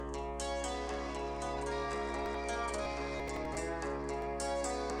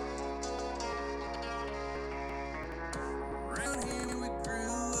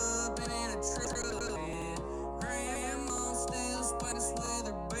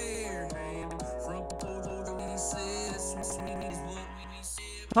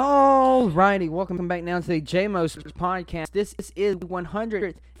Alrighty, welcome back now to the JMOS podcast. This is the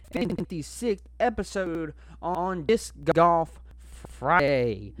 156th episode on Disc Golf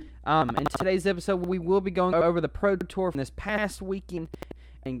Friday. In today's episode, we will be going over the Pro Tour from this past weekend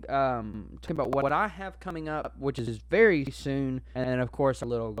and talking about what I have coming up, which is very soon, and of course, a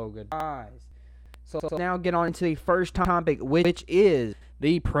little goodbyes. So now get on to the first topic, which is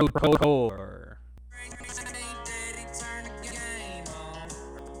the Pro Tour.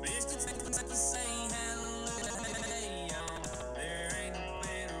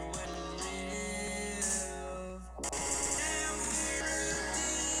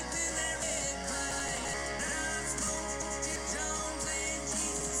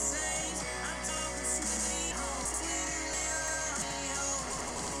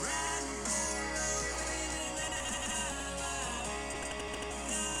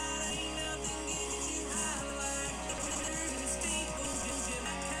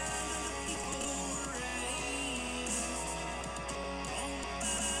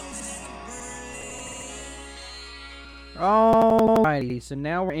 Alrighty, so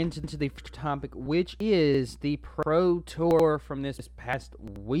now we're into the topic, which is the Pro Tour from this past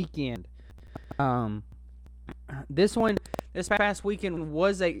weekend. This past weekend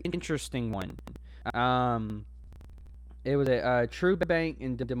was an interesting one. It was a True Bank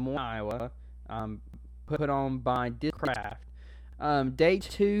in Des Moines, Iowa, put on by Discraft. Day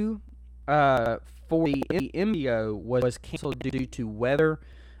 2 for the MPO was canceled due to weather.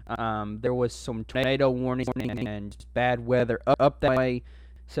 There was some tornado warnings and just bad weather up that way.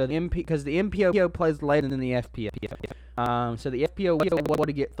 So because the MPO plays later than the FPO. So the FPO was able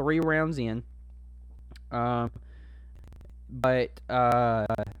to get 3 rounds in. But the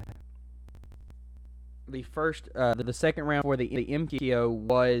second round for the MPO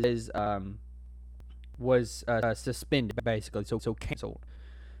was suspended basically, so canceled.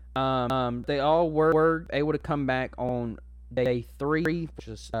 They all were able to come back on Day 3, which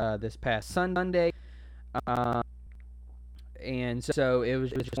is this past Sunday, and so it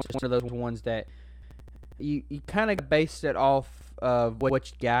was just one of those ones that you kind of based it off of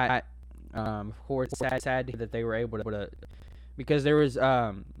what you got. Of course, it's sad that they were able to, because there were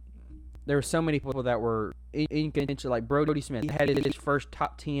so many people that were in contention, like Brody Smith. He had his first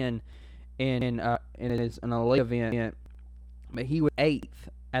top 10 in an elite event, but he was 8th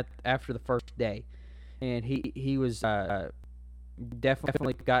after the first day, and he was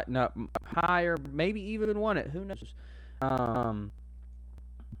definitely gotten up higher, maybe even won it. Who knows? But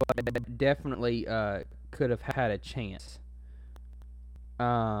definitely could have had a chance.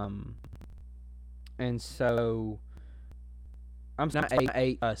 And so I'm not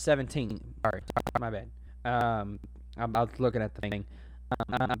 17. Sorry, my bad. I was looking at the thing.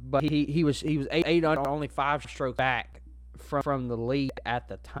 But he was 8 under, only 5 strokes back from the lead at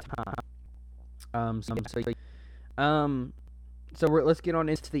the time. So let's get on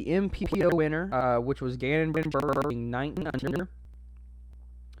into the MPO winner, which was Gannon Buhr, 19 under.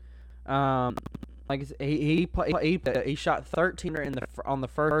 Like I said, he shot 13 on the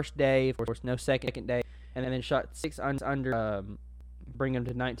first day. Of course, no second day, and then shot 6 under, bring him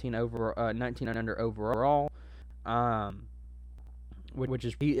to 19 under overall. Which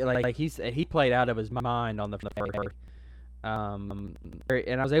is he played out of his mind on the first day. And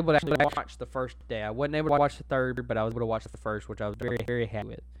I was able to actually watch the first day. I wasn't able to watch the third, but I was able to watch the first, which I was very, very happy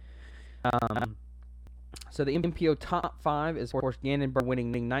with. So the MPO top 5 is, of course, Gannon Buhr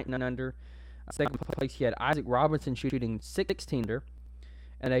winning 19 under. Second place, he had Isaac Robinson shooting 16 under.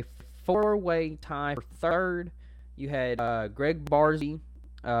 And a 4-way tie for third, you had Greg Barzy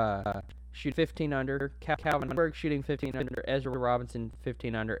shooting 15 under, Calvin Berg shooting 15 under, Ezra Robinson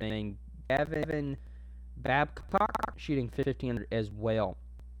 15 under, and then Gavin Babcock shooting 15 under as well.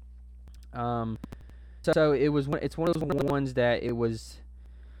 So it's one of those ones that it was,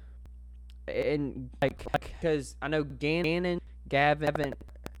 and because I know Gannon, Gavin,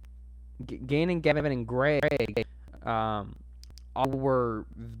 and Greg all were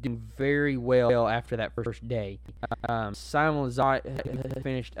doing very well after that first day. Simon Lizotte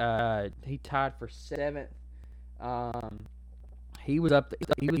finished. He tied for 7th. He was up.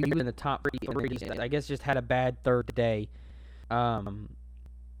 He was in the top 3. I guess just had a bad third day, and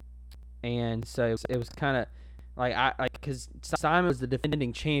so it was kind of because Simon was the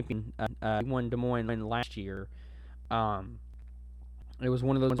defending champion. He won Des Moines last year. It was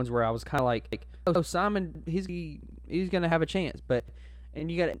one of those ones where I was kind of like, oh, Simon, he's gonna have a chance,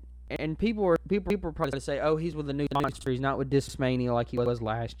 and people were probably going to say, oh, he's with the new monster. He's not with Discmania like he was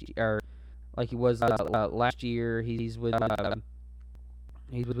last year, last year. He's with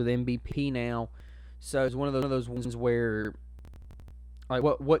MVP now. So it's one of those ones where Like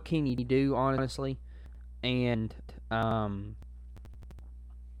what can you do, honestly? And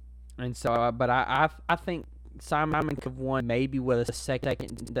so, but I think Simon could have won maybe with a second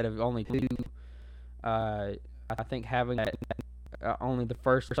instead of only two. I think having only the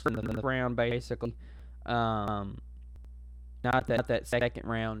first and the round basically. Not that second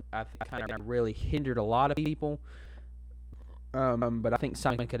round, I think kind of really hindered a lot of people. But I think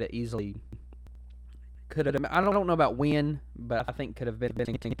Simon could have easily I don't know about win, but I think could have been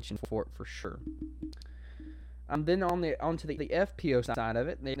in contention for it for sure. Then onto the FPO side of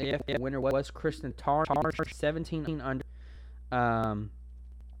it, the FPO winner was Kristen Tarr, 17 under. Then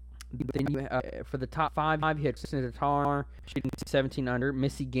you for the top five, you had Kristen Tarr shooting 17 under,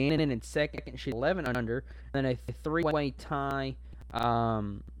 Missy Gannon in second, she 11 under. And then a three-way tie.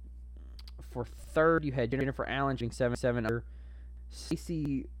 For third, you had Jennifer Allen shooting 7 under.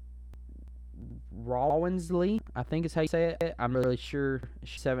 Stacey Rawlinsley, I think is how you say it. I'm really sure,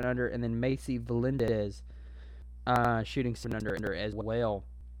 7 under, and then Macy Valendez shooting 7 under as well.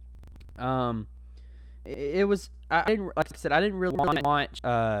 It was I didn't really watch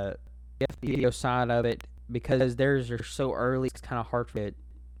the FPO side of it because theirs are so early. It's kind of hard for it,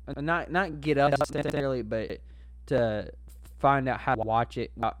 not get up necessarily, but to find out how to watch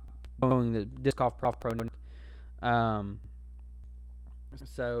it going the Disc Golf Pro.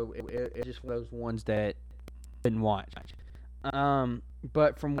 So it's just one of those ones that I didn't watch.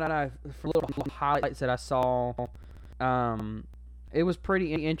 But from for little highlights that I saw, it was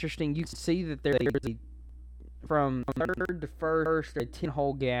pretty interesting. You can see that there's from third to first a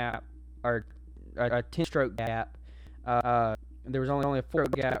 10-hole gap or a 10-stroke gap. There was only a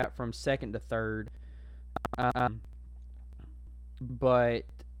 4-stroke gap from second to third. But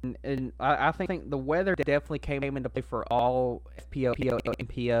and I think the weather definitely came into play for all FPO and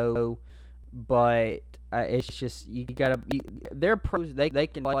MPO, but it's just they're pros. They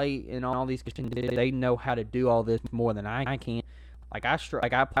can play in all these conditions. They know how to do all this more than I can. I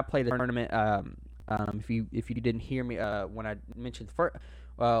played a tournament. If you didn't hear me when I mentioned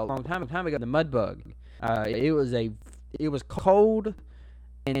a long time ago, the Mudbug. It was cold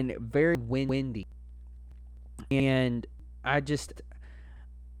and very windy, and I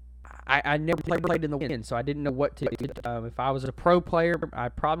never played in the wind, so I didn't know what to do. If I was a pro player, I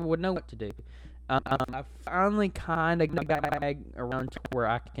probably would know what to do. I finally kind of got around to where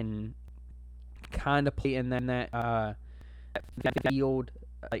I can kind of play in that field,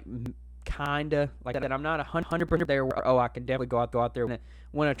 like kind of like that. I'm not 100% there where I can definitely go out there and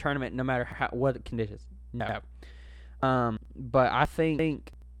win a tournament no matter what conditions. No, but I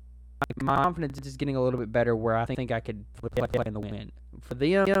think my confidence is getting a little bit better where I think I could play in the wind. For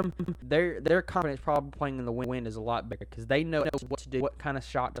them, their confidence probably playing in the wind is a lot bigger because they know what to do, what kind of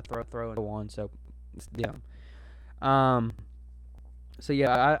shot to throw and so on. So, yeah. So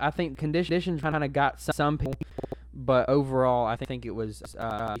yeah, I think conditions kind of got some people, but overall, I think it was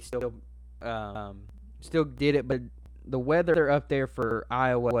still did it. But the weather up there for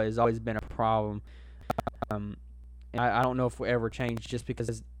Iowa has always been a problem. I don't know if it will ever change just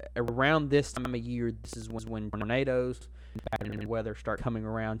because around this time of year, this is when tornadoes and weather start coming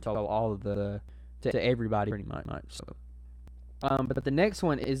around to all of to everybody pretty much. So, but the next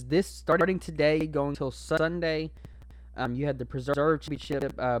one is this starting today, going till Sunday. You had the Preserve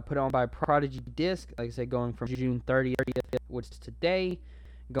Championship put on by Prodigy Disc, like I said, going from June 30th, which is today,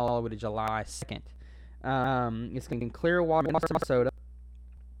 going all the way to July 2nd. It's in Clearwater, Minnesota.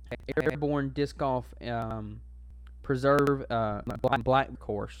 Airborne Disc Golf Preserve Black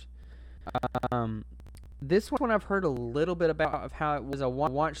course. This one I've heard a little bit about of how it was. I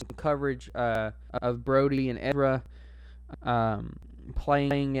watched some coverage of Brody and Ezra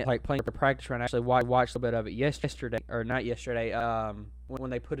playing the practice run. Actually, watched a little bit of it yesterday, or not yesterday.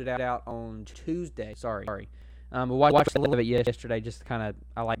 When they put it out on Tuesday. Sorry. But watched a little bit yesterday. Just kind of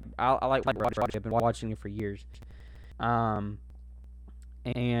I like Roger. I've been watching it for years.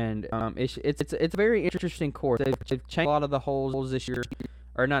 It's a very interesting course. They've changed a lot of the holes this year,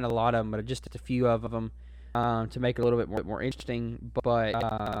 or not a lot of them, but just a few of them to make it a little bit more interesting. But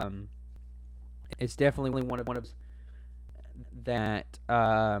it's definitely one of that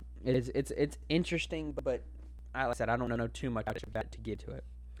it's interesting. But like I said, I don't know too much about it to get to it.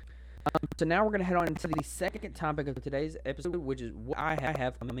 So now we're gonna head on into the second topic of today's episode, which is what I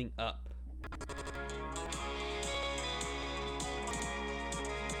have coming up.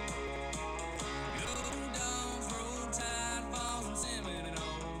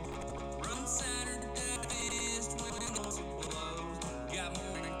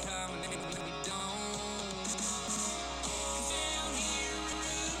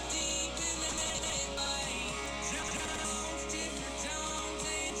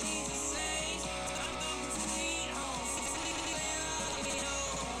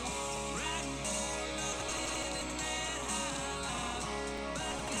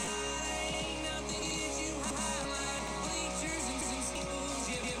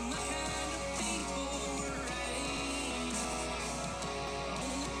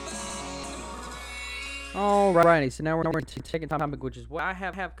 Alrighty, so now we're into the second topic, which is what I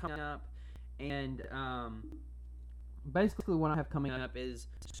have coming up. And basically what I have coming up is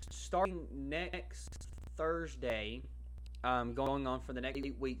starting next Thursday, going on for the next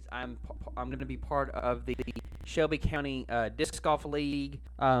 8 weeks, I'm going to be part of the Shelby County Disc Golf League,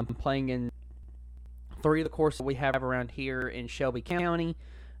 playing in 3 of the courses we have around here in Shelby County,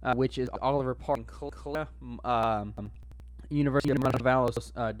 which is Oliver Park and University of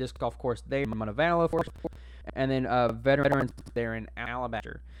Montevallo disc golf course there in Montevallo, and then Veterans there in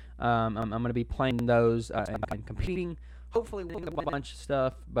Alabama. I'm going to be playing those and competing. Hopefully win a bunch of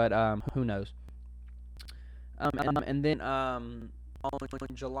stuff, but who knows. And then on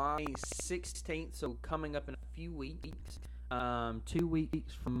July 16th, so coming up in a few weeks, 2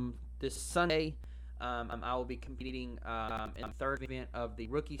 weeks from this Sunday, I will be competing in the third event of the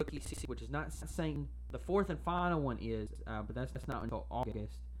Rookie Season, which is not saying the fourth and final one is, but that's not until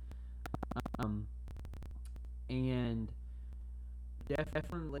August. And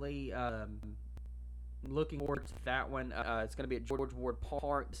definitely looking forward to that one. It's going to be at George Ward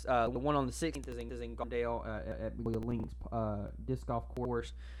Park. The one on the 16th is in Gardale at William Links disc golf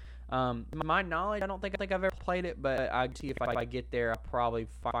course. My knowledge, I don't think I've ever played it, but I see if I get there, I'll probably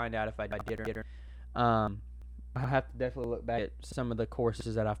find out if I did or not. I have to definitely look back at some of the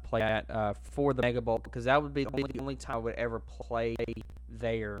courses that I've played at for the Mega Bowl, because that would be the only time I would ever play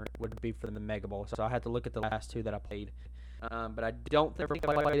there would be for the Mega Bowl. So I have to look at the last 2 that I played. But I don't think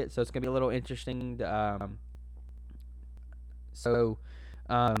I played it, so it's going to be a little interesting.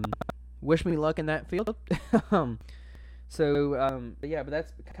 Wish me luck in that field. But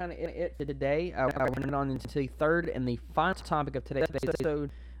that's kind of it for today. We're running on into the third and the final topic of today's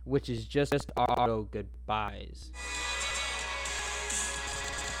episode, which is just auto goodbyes.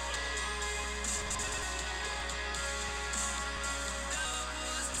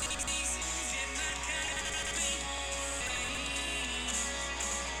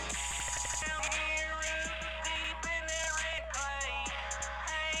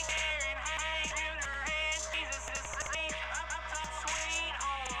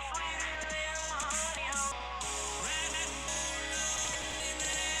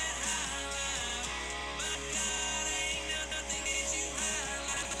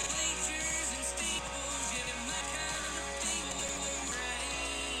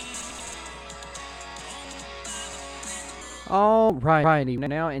 Alrighty,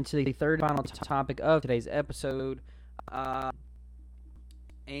 now into the third and final topic of today's episode.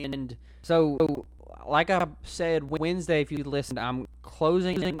 And so, like I said, Wednesday, if you listened, I'm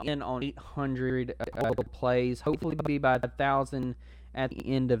closing in on 800 plays. Hopefully, be by 1,000 at the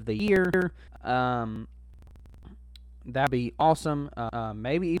end of the year. That'd be awesome.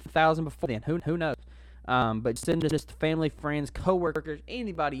 Maybe even 1,000 before then. Who knows? But send just family, friends, coworkers,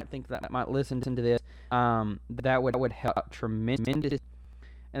 anybody you think that might listen to this. That would help tremendous.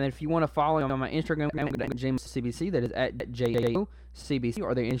 And then if you want to follow me on my Instagram, James CBC, that is at JCBC,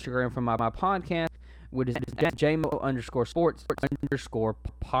 or the Instagram from my podcast, which is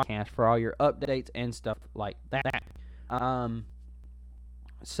JMO_sports_podcast for all your updates and stuff like that.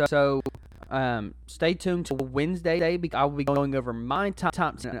 Stay tuned to Wednesday, because I will be going over my top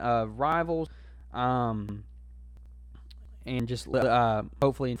rivals, and just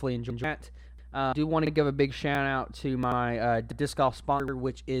hopefully enjoy that. I do want to give a big shout out to my disc golf sponsor,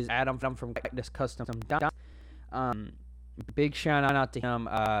 which is Adam from Cactus Custom. Big shout out to him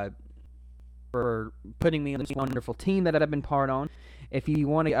for putting me on this wonderful team that I've been part on. If you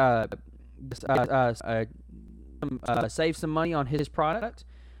want to save some money on his product,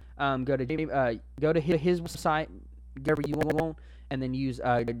 go to his website, whatever you want, and then use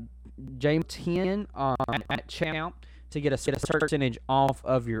James10 at checkout to get a percentage off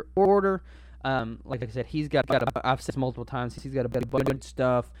of your order. Like I said, he's got I've said multiple times, he's got a bunch of good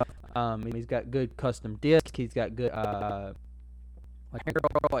stuff. He's got good custom discs. He's got good like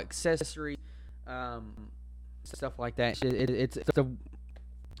accessories, stuff like that.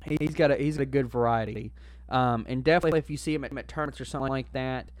 He's got a good variety. And definitely if you see him at tournaments or something like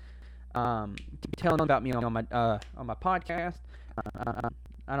that, tell him about me on my podcast.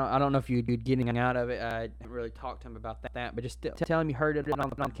 I don't know if you'd get anything out of it. I didn't really talk to him about that, but just tell him you heard it on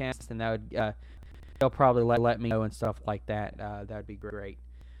the podcast, and that would they'll probably let me know and stuff like that. That'd be great.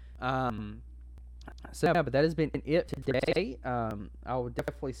 But that has been it today. I will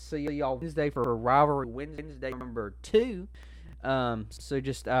definitely see y'all Wednesday for Rivalry Wednesday number 2. So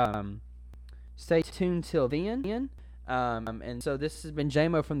just stay tuned till then. And so this has been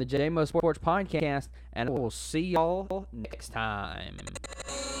JMO from the JMO Sports Podcast, and I will see y'all next time.